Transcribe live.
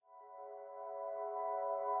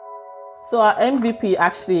So our MVP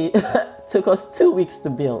actually took us 2 weeks to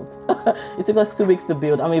build. It took us 2 weeks to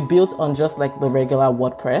build, and we built on just like the regular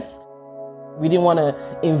WordPress. We didn't want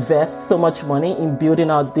to invest so much money in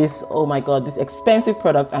building out this, this expensive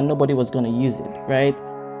product, and nobody was going to use it, right?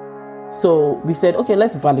 So we said, okay,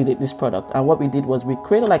 let's validate this product. And what we did was we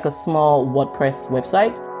created like a small WordPress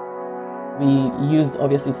website. We used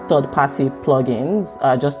obviously third-party plugins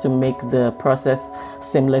just to make the process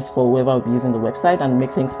seamless for whoever will be using the website and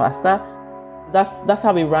make things faster. That's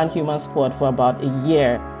how we ran HumanSquad for about a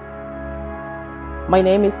year. My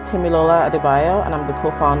name is Temilola Adebayo, and I'm the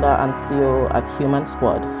co-founder and CEO at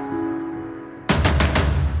HumanSquad.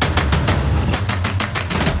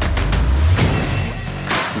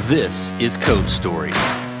 This is Code Story,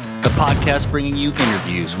 a podcast bringing you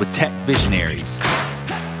interviews with tech visionaries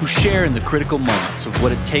who share in the critical moments of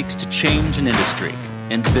what it takes to change an industry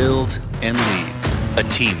and build and lead a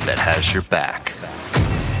team that has your back.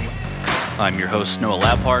 I'm your host, Noah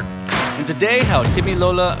Laphart, and today how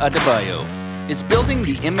Temilola Adebayo is building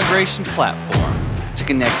the immigration platform to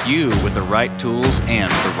connect you with the right tools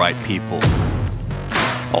and the right people.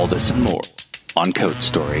 All this and more on Code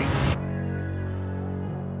Story.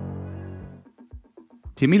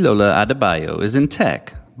 Temilola Adebayo is in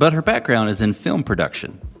tech, but her background is in film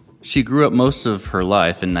production. She grew up most of her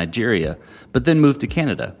life in Nigeria, but then moved to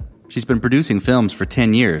Canada. She's been producing films for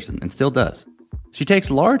 10 years and still does. She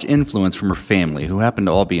takes large influence from her family, who happen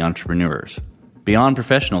to all be entrepreneurs. Beyond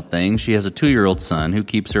professional things, she has a 2-year-old son who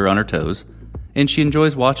keeps her on her toes, and she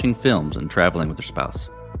enjoys watching films and traveling with her spouse.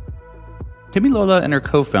 Temilola and her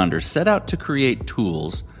co-founders set out to create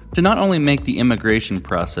tools to not only make the immigration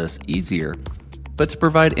process easier, but to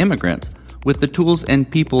provide immigrants with the tools and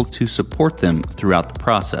people to support them throughout the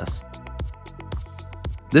process.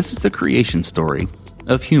 This is the creation story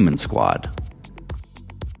of HumanSquad.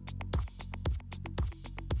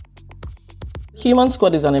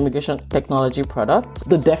 HumanSquad is an immigration technology product.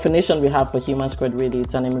 The definition we have for HumanSquad really,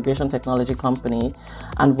 it's an immigration technology company,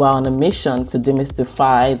 and we're on a mission to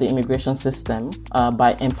demystify the immigration system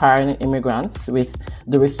by empowering immigrants with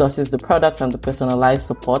the resources, the products, and the personalized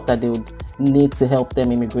support that they would need to help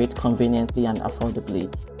them immigrate conveniently and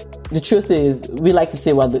affordably. The truth is, we like to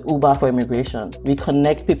say we're the Uber for immigration. We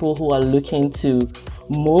connect people who are looking to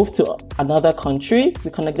move to another country. We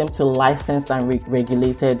connect them to licensed and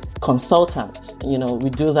regulated consultants. We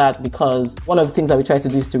do that because one of the things that we try to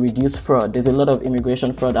do is to reduce fraud. There's a lot of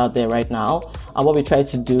immigration fraud out there right now. And what we try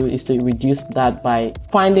to do is to reduce that by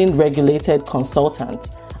finding regulated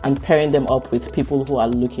consultants and pairing them up with people who are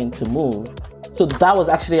looking to move. So that was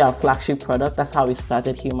actually our flagship product. That's how we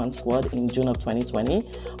started HumanSquad in June of 2020.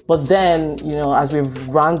 But then, as we've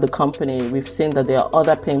run the company, we've seen that there are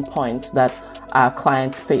other pain points that our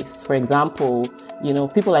clients face. For example,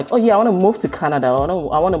 people like, I want to move to Canada. I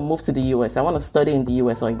want to move to the US. I want to study in the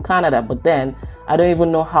US or in Canada, but then I don't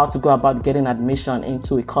even know how to go about getting admission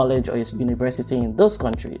into a college or a university in those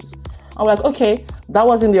countries. I'm like, okay, that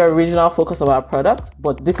wasn't the original focus of our product,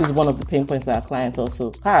 but this is one of the pain points that our clients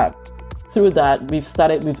also have. Through that,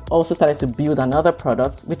 we've also started to build another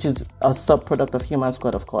product, which is a sub-product of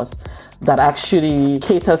HumanSquad, of course, that actually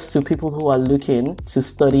caters to people who are looking to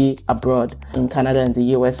study abroad in Canada, in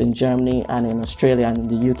the US, in Germany, and in Australia, and in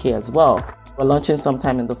the UK as well. We're launching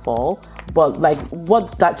sometime in the fall. But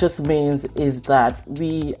what that just means is that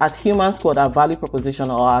we, at HumanSquad, our value proposition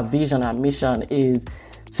or our vision, our mission is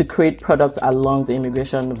to create products along the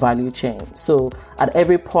immigration value chain. So at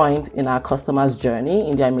every point in our customer's journey,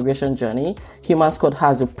 in their immigration journey, HumanSquad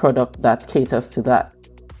has a product that caters to that.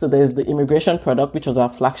 So there's the immigration product, which was our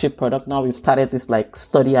flagship product. Now we've started this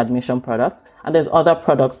study admission product. And there's other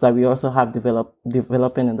products that we also have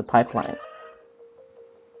developing in the pipeline.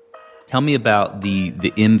 Tell me about the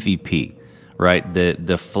MVP, right?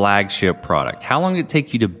 The flagship product. How long did it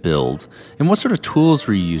take you to build? And what sort of tools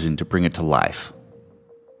were you using to bring it to life?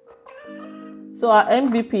 So our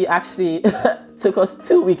MVP actually took us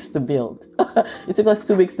 2 weeks to build. It took us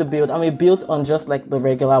 2 weeks to build, and we built on just like the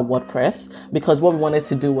regular WordPress because what we wanted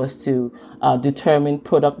to do was to determine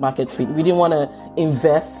product market fit. We didn't want to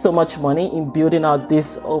invest so much money in building out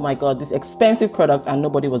this, this expensive product, and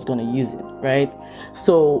nobody was going to use it, right?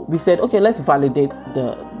 So we said, okay, let's validate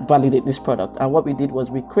this product. And what we did was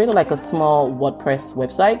we created like a small WordPress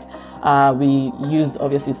website. We used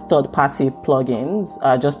obviously third-party plugins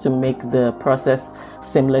just to make the process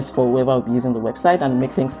seamless for whoever will be using the website and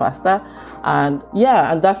make things faster. And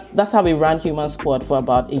that's how we ran HumanSquad for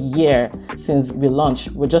about a year since we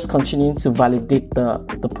launched. We're just continuing to validate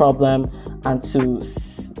the problem and to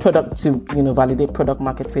validate product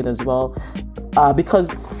market fit as well.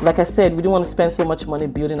 because, like I said, we didn't want to spend so much money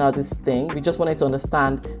building out this thing. We just wanted to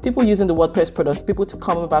understand people using the WordPress products, people to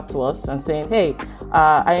coming back to us and saying, hey,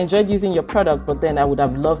 I enjoyed using your product, but then I would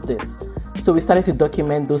have loved this. So we started to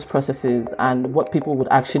document those processes and what people would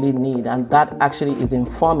actually need. And that actually is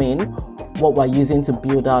informing what we're using to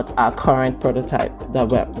build out our current prototype that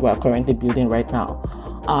we're currently building right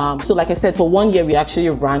now. So like I said, for 1 year, we actually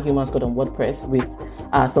ran HumanSquad on WordPress with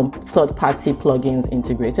some third-party plugins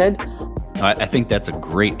integrated. I think that's a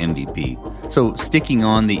great MVP. So sticking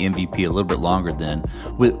on the MVP a little bit longer then,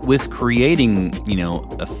 with creating,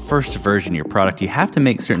 a first version of your product, you have to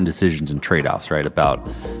make certain decisions and trade-offs, right? About,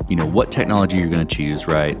 what technology you're going to choose,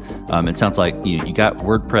 right? It sounds like you got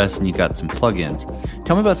WordPress and you got some plugins.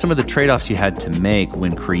 Tell me about some of the trade-offs you had to make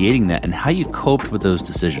when creating that and how you coped with those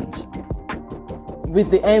decisions. With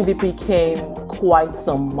the MVP came quite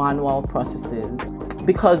some manual processes.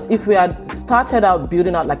 Because if we had started out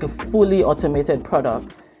building out like a fully automated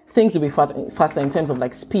product, things would be faster in terms of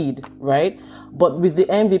like speed, right? But with the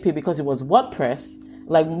MVP, because it was WordPress,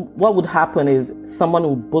 like what would happen is someone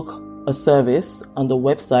would book a service on the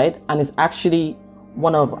website, and it's actually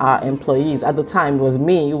one of our employees. At the time, it was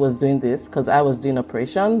me who was doing this because I was doing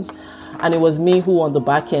operations, and it was me who on the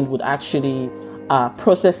back end would actually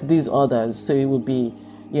process these orders. So it would be,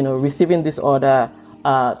 receiving this order,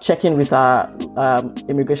 checking with our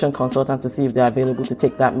immigration consultant to see if they're available to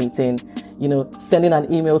take that meeting, sending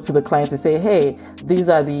an email to the client to say, hey, these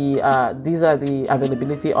are the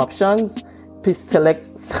availability options. Please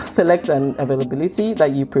select an availability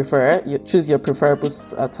that you prefer. You choose your preferable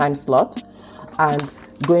time slot, and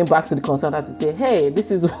going back to the consultant to say, hey,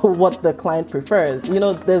 this is what the client prefers.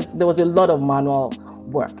 There was a lot of manual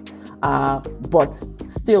work, but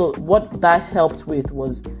still, what that helped with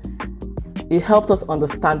was, it helped us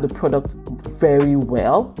understand the product very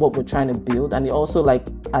well, what we're trying to build, and it also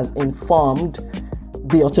has informed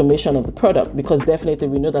the automation of the product, because definitely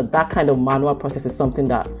we know that kind of manual process is something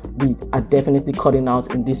that we are definitely cutting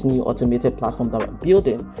out in this new automated platform that we're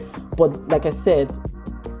building. But like I said,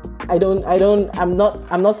 I'm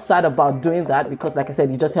not sad about doing that, because like I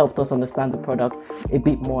said, it just helped us understand the product a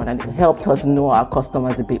bit more, and it helped us know our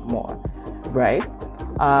customers a bit more, right?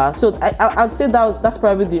 So I'd say that's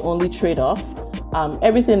probably the only trade-off.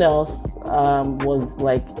 Everything else was,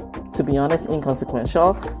 to be honest,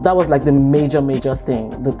 inconsequential. That was the major thing,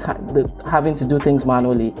 the having to do things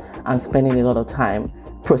manually and spending a lot of time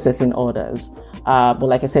processing orders. But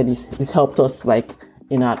like I said, it's helped us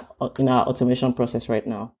in our automation process right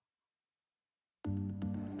now.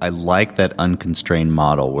 I like that unconstrained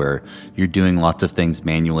model where you're doing lots of things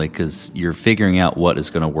manually because you're figuring out what is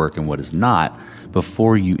going to work and what is not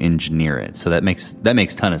before you engineer it. So that makes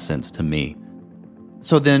a ton of sense to me.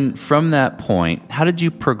 So then from that point, how did you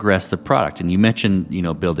progress the product? And you mentioned,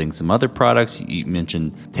 building some other products. You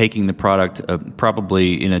mentioned taking the product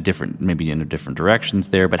probably in different directions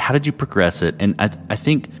there, but how did you progress it? And I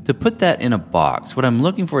think to put that in a box, what I'm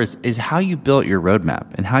looking for is how you built your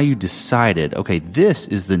roadmap and how you decided, okay, this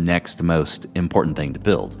is the next most important thing to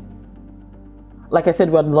build. Like I said,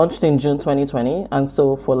 we had launched in June 2020. And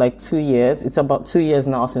so for 2 years, it's about 2 years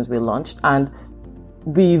now since we launched. And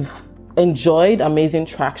we've enjoyed amazing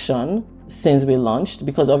traction since we launched,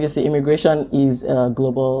 because obviously immigration is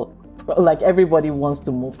global, everybody wants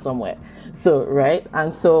to move somewhere. So, right.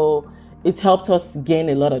 And so it helped us gain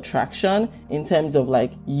a lot of traction in terms of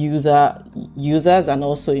users, and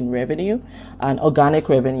also in revenue and organic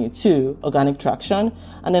revenue too, organic traction.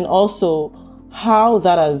 And then also how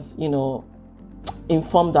that has,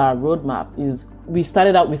 informed our roadmap is we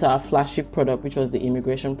started out with our flagship product, which was the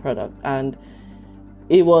immigration product. And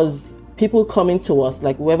it was people coming to us,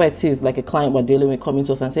 whoever it is, a client we're dealing with, coming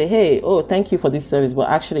to us and say, hey, thank you for this service, but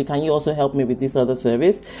actually, can you also help me with this other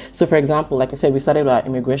service? So for example, like I said, we started with our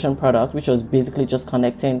immigration product, which was basically just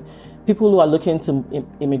connecting people who are looking to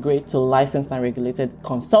immigrate to licensed and regulated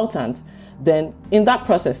consultants. Then in that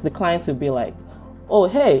process, the client would be like, oh,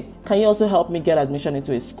 hey, can you also help me get admission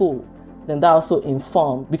into a school? Then that also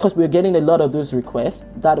informed, because we were getting a lot of those requests,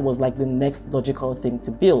 that was the next logical thing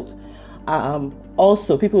to build.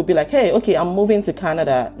 Also, people will be like, hey, okay, I'm moving to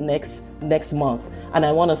Canada next month, and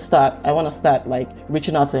I want to start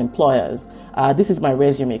reaching out to employers. This is my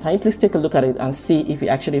resume. Can you please take a look at it and see if it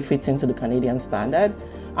actually fits into the Canadian standard?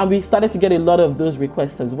 And we started to get a lot of those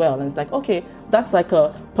requests as well. And it's okay, that's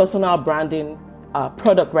a personal branding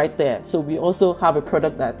product right there. So we also have a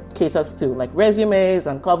product that caters to resumes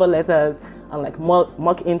and cover letters and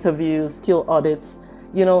mock interviews, skill audits.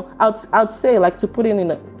 I'd say to put it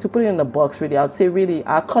in a box, really, I'd say really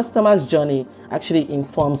our customer's journey actually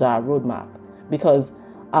informs our roadmap, because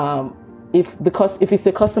if it's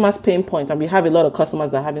a customer's pain point, and we have a lot of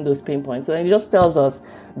customers that are having those pain points, then it just tells us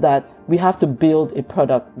that we have to build a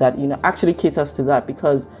product that actually caters to that.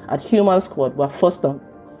 Because at HumanSquad,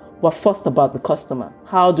 we're first about the customer.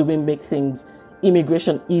 How do we make things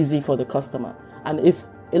immigration easy for the customer? And if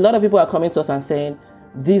a lot of people are coming to us and saying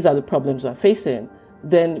these are the problems we're facing,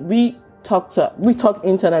 then we talk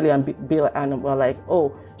internally and we're like,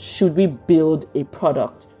 oh, should we build a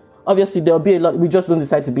product? Obviously, there'll be a lot. We just don't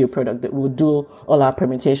decide to be a product. That we'll do all our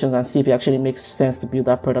permutations and see if it actually makes sense to build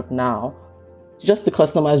that product now. It's just the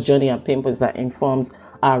customer's journey and pain points that informs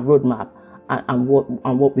our roadmap and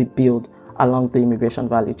what we build along the immigration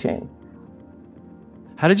value chain.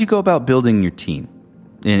 How did you go about building your team?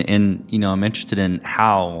 And I'm interested in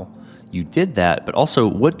how you did that, but also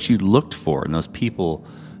what you looked for in those people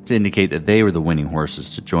to indicate that they were the winning horses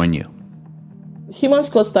to join you.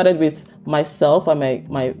 HumanSquad started with myself and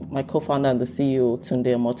my co-founder and the CEO, Tunde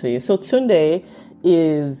Omotoye. So Tunde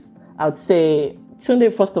is, I would say,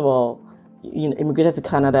 first of all, immigrated to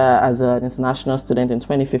Canada as an international student in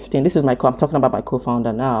 2015. I'm talking about my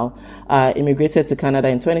co-founder now. Immigrated to Canada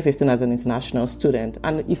in 2015 as an international student,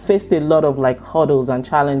 and he faced a lot of hurdles and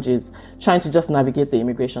challenges trying to just navigate the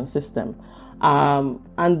immigration system.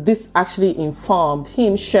 And this actually informed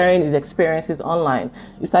him sharing his experiences online.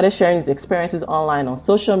 He started sharing his experiences online on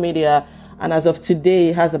social media, and as of today,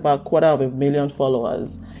 he has about 250,000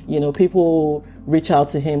 followers. People reach out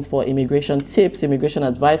to him for immigration tips, immigration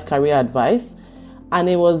advice, career advice, and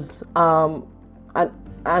it was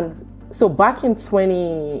and so back in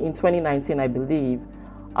 2019, I believe,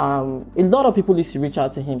 a lot of people used to reach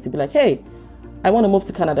out to him to be like, hey, I want to move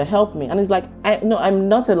to Canada, help me. And he's like, no, I'm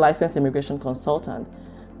not a licensed immigration consultant.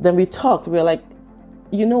 Then we talked, we were like,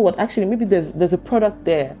 you know what, actually, maybe there's a product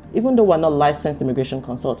there. Even though we're not licensed immigration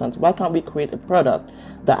consultants, why can't we create a product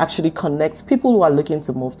that actually connects people who are looking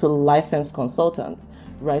to move to licensed consultants,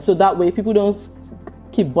 right? So that way people don't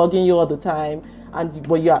keep bugging you all the time,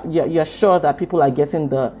 but you're sure that people are getting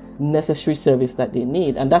the necessary service that they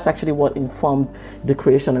need. And that's actually what informed the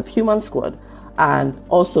creation of HumanSquad. And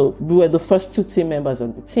also, we were the first 2 team members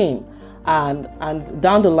on the team. And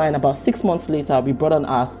down the line, about 6 months later, we brought on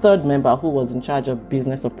our 3rd member who was in charge of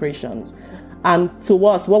business operations. And to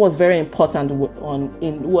us, what was very important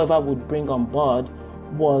in whoever would bring on board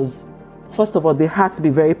was, first of all, they had to be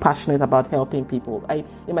very passionate about helping people.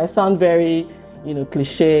 It might sound very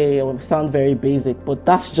cliche or sound very basic, but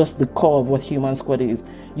that's just the core of what HumanSquad is.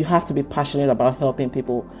 You have to be passionate about helping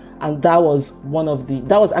people. And that was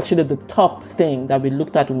actually the top thing that we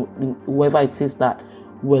looked at in whoever it is that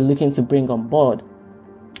we're looking to bring on board.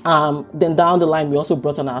 Then down the line, we also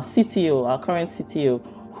brought on our CTO, our current CTO,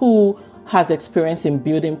 who has experience in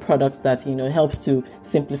building products that, helps to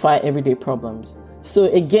simplify everyday problems. So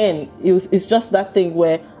again, it's just that thing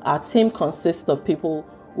where our team consists of people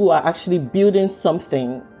who are actually building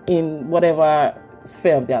something in whatever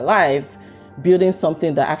sphere of their life, building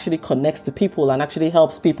something that actually connects to people and actually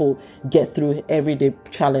helps people get through everyday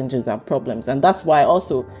challenges and problems. And that's why our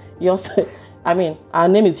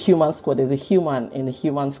name is HumanSquad. There's a human in the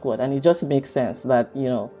HumanSquad, and it just makes sense that, we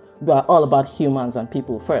are all about humans and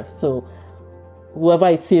people first. So whoever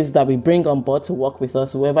it is that we bring on board to work with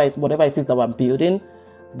us, whatever it is that we're building,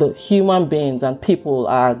 the human beings and people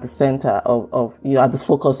are the center of are the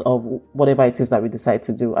focus of whatever it is that we decide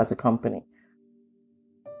to do as a company.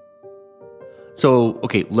 So,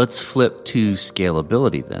 okay, let's flip to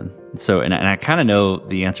scalability then. So, and I kind of know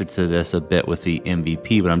the answer to this a bit with the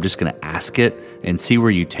MVP, but I'm just going to ask it and see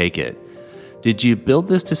where you take it. Did you build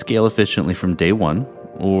this to scale efficiently from day one,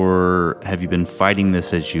 or have you been fighting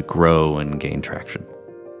this as you grow and gain traction?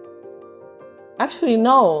 Actually,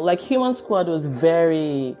 no. HumanSquad was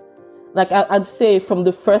very, I'd say from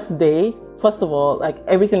the first day, first of all,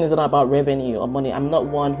 everything is not about revenue or money. I'm not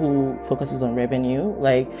one who focuses on revenue.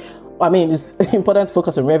 It's important to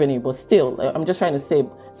focus on revenue, but still, I'm just trying to say,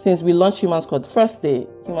 since we launched HumanSquad the first day,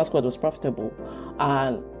 HumanSquad was profitable.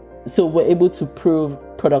 And so we're able to prove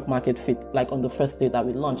product market fit, on the first day that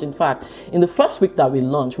we launched. In fact, in the first week that we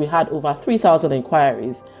launched, we had over 3,000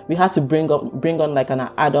 inquiries. We had to bring on an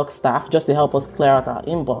ad hoc staff just to help us clear out our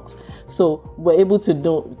inbox. So we're able to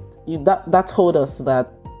do that told us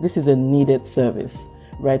that this is a needed service,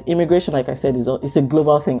 right? Immigration, like I said, is a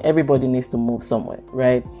global thing. Everybody needs to move somewhere,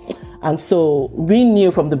 right? And so we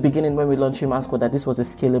knew from the beginning when we launched HumanSquad that this was a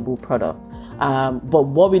scalable product. But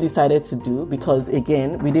what we decided to do, because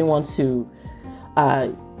again, we didn't want to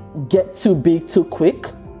get too big too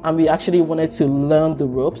quick, and we actually wanted to learn the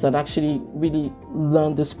ropes and actually really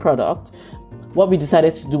learn this product, what we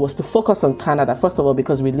decided to do was to focus on Canada. First of all,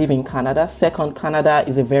 because we live in Canada. Second, Canada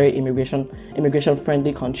is a very immigration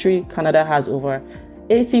friendly country. Canada has over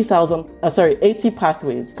 80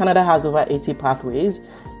 pathways. Canada has over 80 pathways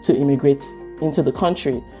to immigrate into the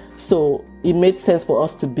country. So it made sense for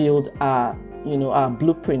us to build our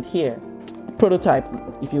blueprint here, prototype,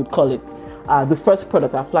 if you would call it. The first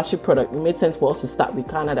product, our flagship product, it made sense for us to start with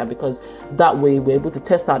Canada because that way we're able to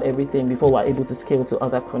test out everything before we're able to scale to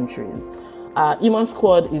other countries.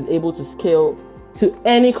 HumanSquad is able to scale to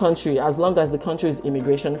any country as long as the country is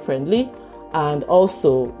immigration friendly, and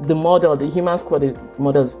also the HumanSquad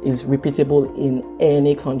model is repeatable in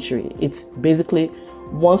any country. It's basically,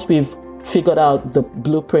 once we've figured out the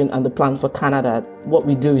blueprint and the plan for Canada, what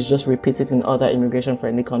we do is just repeat it in other immigration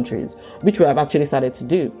friendly countries, which we have actually started to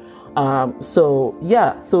do.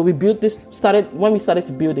 So we built this, when we started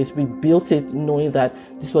to build this, we built it knowing that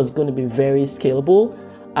this was going to be very scalable,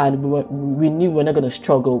 and we knew we're not going to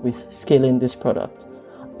struggle with scaling this product.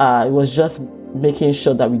 It was just making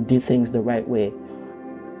sure that we did things the right way.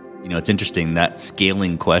 It's interesting, that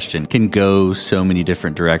scaling question can go so many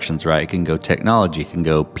different directions, right? It can go technology, it can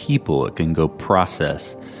go people, it can go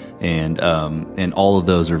process, and all of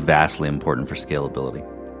those are vastly important for scalability.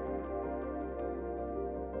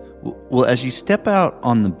 Well, as you step out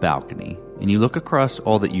on the balcony and you look across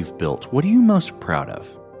all that you've built, what are you most proud of?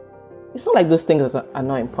 It's not like those things are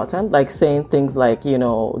not important, like saying things like,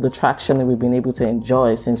 the traction that we've been able to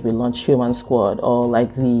enjoy since we launched HumanSquad, or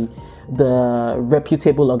like the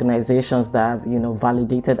reputable organizations that have,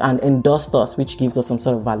 validated and endorsed us, which gives us some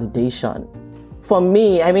sort of validation. For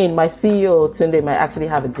me, my CEO, Tunde, might actually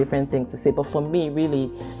have a different thing to say, but for me,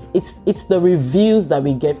 really, it's the reviews that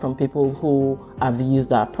we get from people who have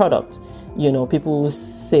used our product. People who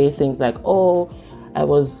say things like, oh, I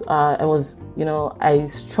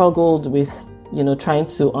struggled with, trying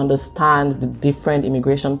to understand the different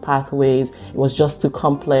immigration pathways. It was just too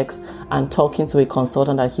complex, and talking to a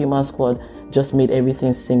consultant at HumanSquad just made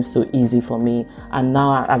everything seem so easy for me. And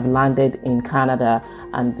now I've landed in Canada,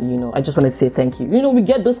 and, I just want to say thank you. We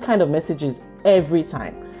get those kind of messages every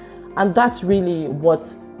time. And that's really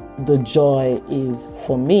what the joy is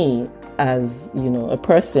for me as, a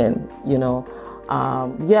person,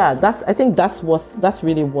 that's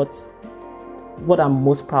really what I'm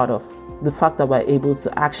most proud of. The fact that we're able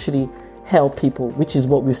to actually help people, which is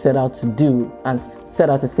what we've set out to do and set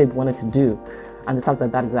out to say we wanted to do. And the fact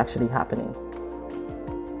that is actually happening.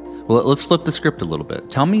 Well, let's flip the script a little bit.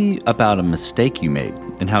 Tell me about a mistake you made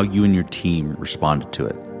and how you and your team responded to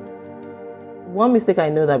it. One mistake I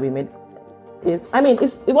know that we made is,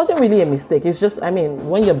 it wasn't really a mistake. It's just,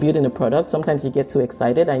 when you're building a product, sometimes you get too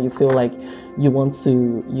excited and you feel like you want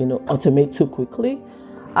to, automate too quickly.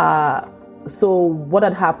 So what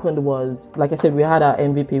had happened was, like I said, we had our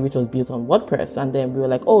MVP, which was built on WordPress. And then we were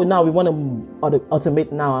like, oh, now we want to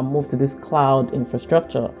automate now and move to this cloud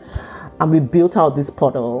infrastructure. And we built out this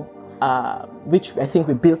portal, which I think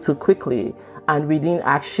we built too quickly. And we didn't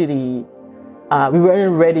actually, we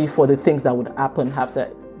weren't ready for the things that would happen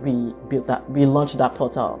after we launched that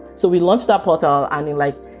portal. So we launched that portal, and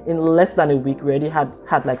in less than a week, we already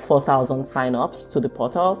had like 4,000 signups to the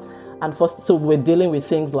portal. And so we're dealing with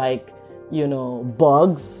things like,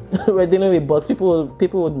 bugs. We're dealing with bugs. People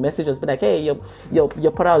would message us, be like, hey, your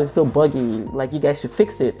portal is so buggy, like you guys should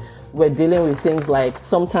fix it. We're dealing with things like,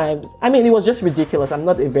 sometimes, it was just ridiculous. I'm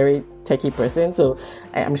not a very techie person, so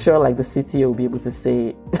I'm sure like the CTO will be able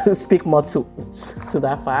to speak more to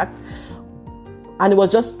that fact. And it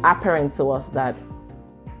was just apparent to us that,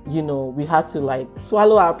 we had to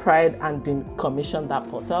swallow our pride and decommission that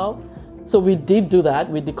portal. So we did do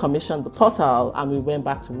that. We decommissioned the portal and we went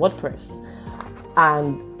back to WordPress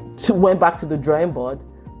and went back to the drawing board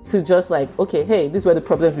to just okay, hey, these were the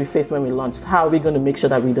problems we faced when we launched. How are we going to make sure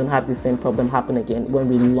that we don't have the same problem happen again when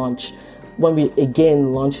we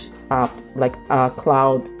again launch our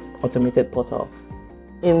cloud automated portal?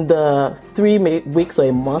 In the 3 weeks or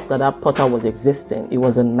a month that portal was existing, it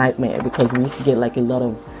was a nightmare because we used to get a lot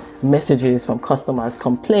of messages from customers,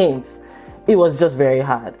 complaints. It was just very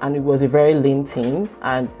hard, and it was a very lean team,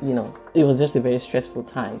 and it was just a very stressful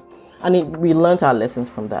time. And we learned our lessons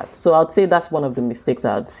from that. So I'd say that's one of the mistakes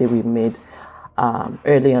I'd say we made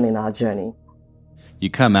early on in our journey. You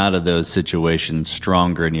come out of those situations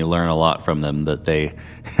stronger, and you learn a lot from them. But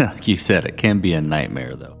like you said, it can be a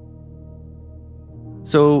nightmare, though.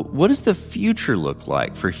 So what does the future look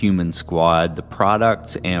like for HumanSquad, the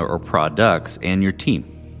product or products, and your team?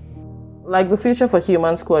 like the future for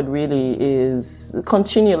HumanSquad really is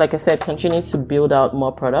continue to build out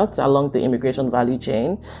more products along the immigration value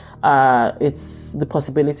chain. It's the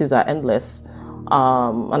possibilities are endless.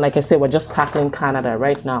 And like I said, we're just tackling Canada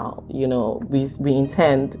right now. We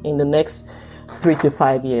intend in the next 3 to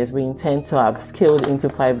 5 years, we intend to have scaled into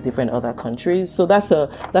 5 different other countries. So that's a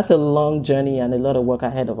long journey and a lot of work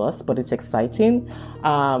ahead of us, but it's exciting.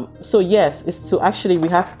 So yes, it's to actually, we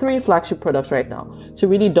have 3 flagship products right now to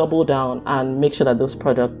really double down and make sure that those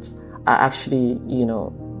products are actually,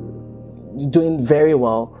 doing very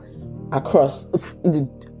well across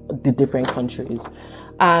the different countries.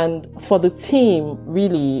 And for the team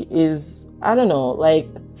really is, I don't know, like,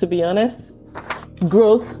 to be honest,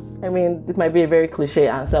 growth. I mean, it might be a very cliche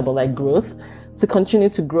answer, but like growth, to continue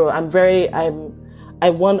to grow. I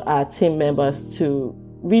want our team members to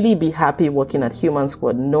really be happy working at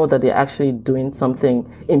HumanSquad, know that they're actually doing something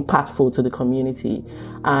impactful to the community,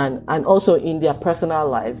 and also in their personal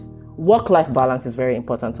lives. Work-life balance is very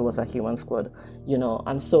important to us at HumanSquad,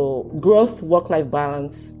 and so growth, work-life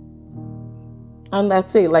balance, and I'd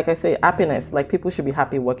say, like I say, happiness. Like, people should be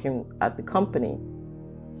happy working at the company.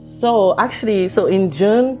 So in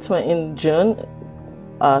June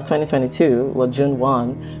 2022, well, June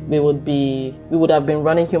 1, we would have been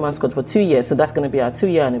running HumanSquad for 2 years. So that's going to be our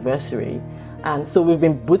 2-year anniversary. And so we've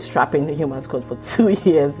been bootstrapping the HumanSquad for 2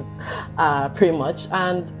 years, pretty much.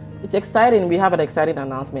 And it's exciting. We have an exciting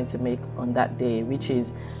announcement to make on that day, which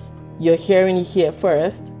is, you're hearing it here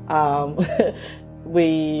first.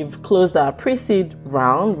 We've closed our pre-seed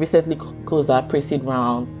round, recently closed our pre-seed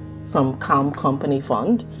round from Calm Company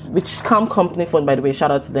Fund, which Calm Company Fund, by the way, shout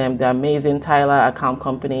out to them. They're amazing. Tyler at Calm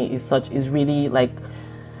Company is really like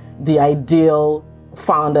the ideal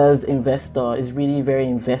founders investor, is really very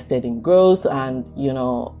invested in growth. And,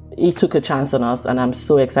 he took a chance on us, and I'm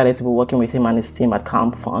so excited to be working with him and his team at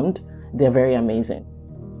Calm Fund. They're very amazing.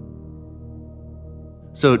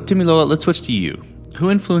 So, Temilola, let's switch to you. Who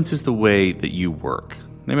influences the way that you work?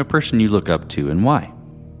 Name a person you look up to and why.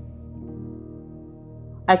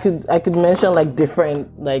 I could mention like different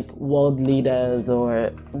like world leaders,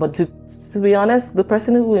 but to be honest, the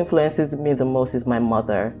person who influences me the most is my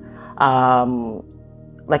mother.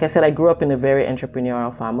 Like I said, I grew up in a very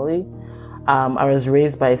entrepreneurial family. I was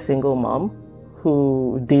raised by a single mom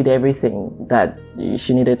who did everything that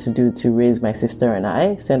she needed to do to raise my sister and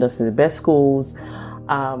I, send us to the best schools.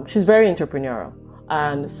 She's very entrepreneurial.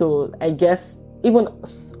 And so I guess even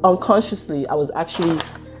unconsciously, I was actually,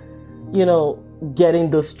 getting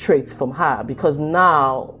those traits from her, because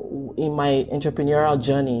now in my entrepreneurial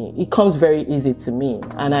journey, it comes very easy to me.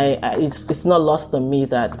 And it's not lost on me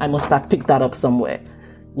that I must have picked that up somewhere,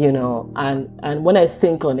 and when I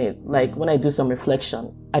think on it, like when I do some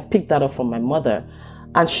reflection, I picked that up from my mother,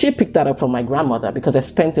 and she picked that up from my grandmother, because I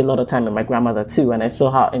spent a lot of time with my grandmother too, and I saw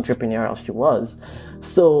how entrepreneurial she was.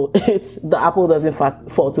 So it's, the apple doesn't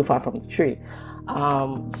fall too far from the tree.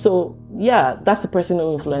 So yeah, that's the person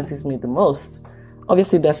who influences me the most.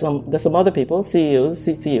 Obviously, there's some other people, CEOs,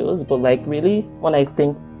 CTOs, but like really, when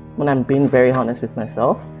I'm being very honest with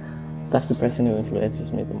myself, that's the person who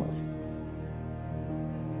influences me the most.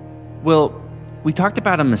 Well, we talked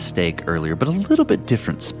about a mistake earlier, but a little bit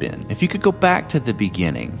different spin. If you could go back to the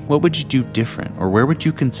beginning, what would you do different, or where would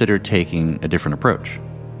you consider taking a different approach?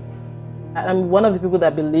 I'm one of the people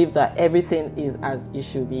that believe that everything is as it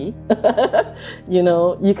should be.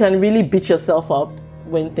 You can really beat yourself up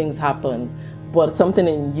when things happen, but something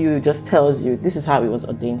in you just tells you this is how it was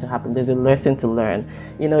ordained to happen. There's a lesson to learn.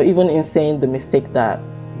 Even in saying the mistake that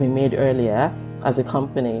we made earlier as a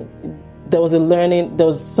company, there was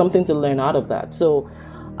something to learn out of that. So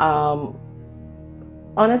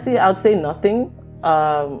honestly, I would say nothing.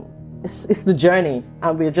 It's the journey,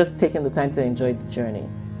 and we're just taking the time to enjoy the journey.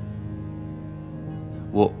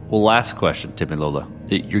 Well, last question, Temilola.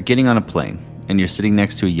 You're getting on a plane, and you're sitting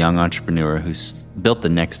next to a young entrepreneur who's built the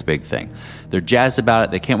next big thing. They're jazzed about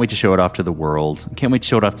it. They can't wait to show it off to the world. Can't wait to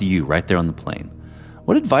show it off to you right there on the plane.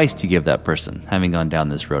 What advice do you give that person, having gone down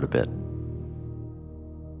this road a bit?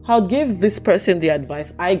 I'll give this person the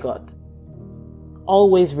advice I got.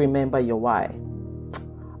 Always remember your why.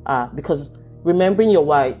 Because remembering your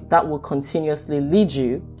why, that will continuously lead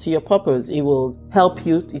you to your purpose. It will help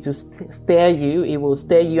you, it will steer you, it will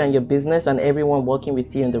steer you and your business and everyone working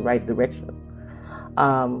with you in the right direction.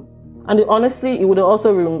 And honestly, it would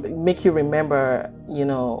also make you remember,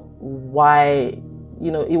 why,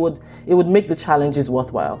 it would make the challenges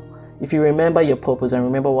worthwhile. If you remember your purpose and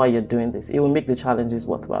remember why you're doing this, it will make the challenges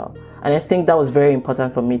worthwhile. And I think that was very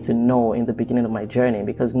important for me to know in the beginning of my journey,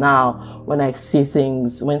 because now when I see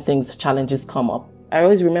challenges come up, I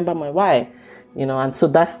always remember my why. And so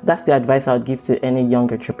that's the advice I would give to any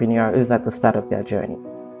young entrepreneur who's at the start of their journey.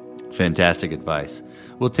 Fantastic advice.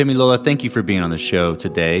 Well, Temilola, thank you for being on the show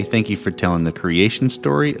today. Thank you for telling the creation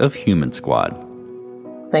story of HumanSquad.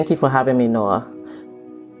 Thank you for having me, Noah.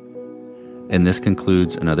 And this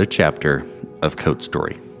concludes another chapter of Code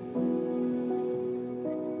Story.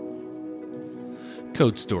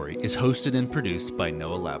 Code Story is hosted and produced by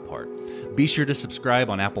Noah Labhart. Be sure to subscribe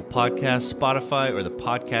on Apple Podcasts, Spotify, or the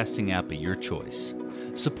podcasting app of your choice.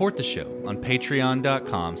 Support the show on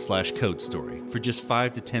patreon.com/codestory for just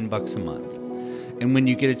 $5 to $10 a month. And when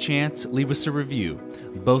you get a chance, leave us a review.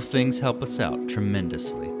 Both things help us out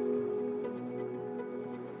tremendously.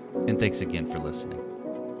 And thanks again for listening.